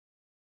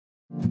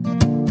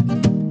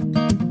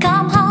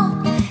Come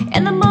home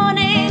in the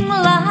morning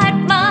like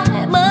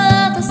my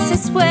mother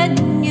says,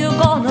 when you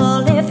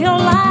gonna live your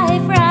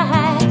life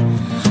right.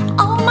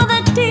 Oh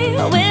mother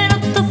dear, we're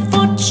not the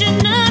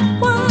fortunate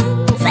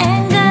ones,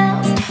 and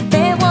girls,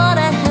 they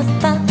wanna have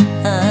fun.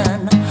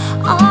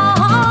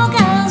 Oh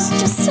girls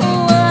just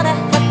wanna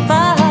have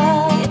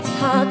fun. It's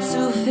hard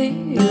to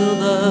feel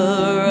the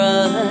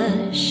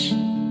rush,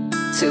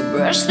 to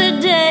brush the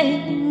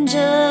dangerous.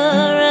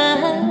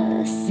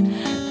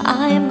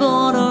 I am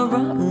gonna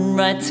run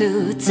right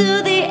to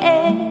the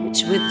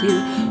edge with you,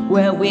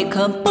 where we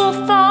can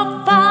both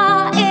fall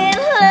far in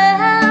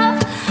love.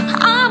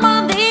 I'm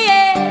on the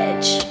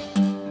edge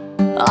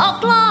of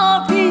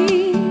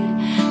glory,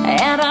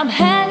 and I'm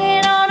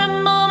hanging on a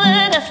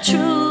moment of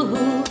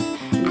truth.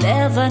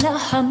 Never know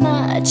how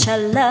much I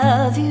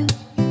love you,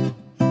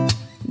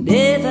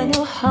 never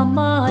know how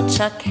much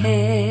I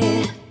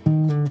care.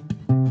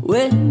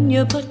 When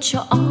you put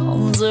your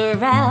arms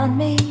around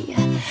me,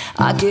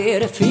 I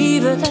get a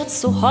fever that's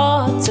so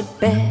hard to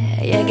bear.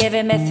 You're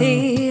giving me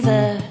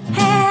fever.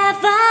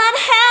 Heaven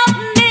help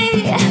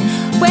me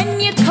when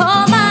you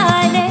call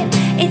my name.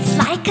 It's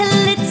like a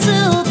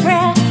little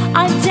prayer.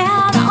 I'm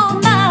down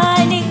on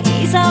my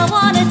knees. I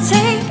wanna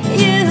take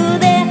you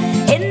there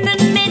in the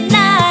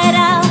midnight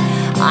hour.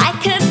 I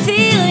can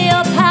feel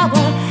your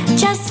power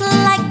just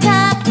like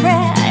a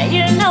prayer.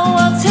 You know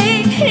I'll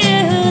take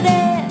you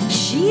there.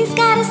 She's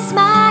got a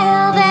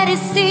smile that it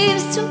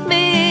seems to me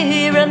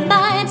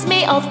reminds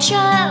me of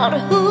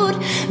childhood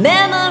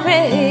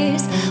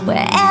memories,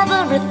 where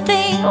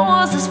everything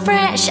was as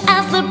fresh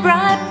as the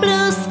bright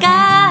blue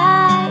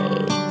sky.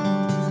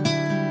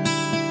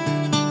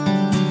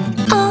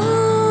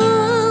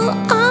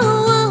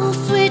 Oh,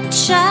 sweet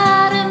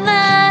child of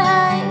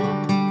mine.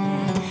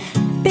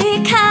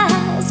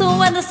 Because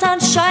when the sun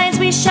shines,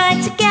 we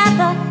shine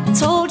together. I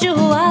told you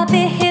I'll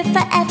be here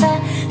forever,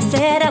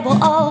 said I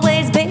will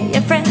always be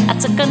your friend. I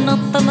took an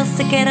oath, I must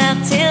stick it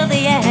out till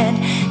the end.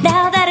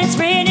 Now that it's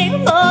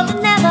raining more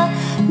than ever,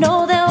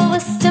 know that we'll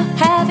still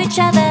have each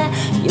other.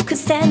 You could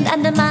stand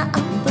under my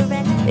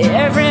umbrella.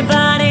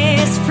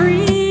 Everybody's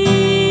free.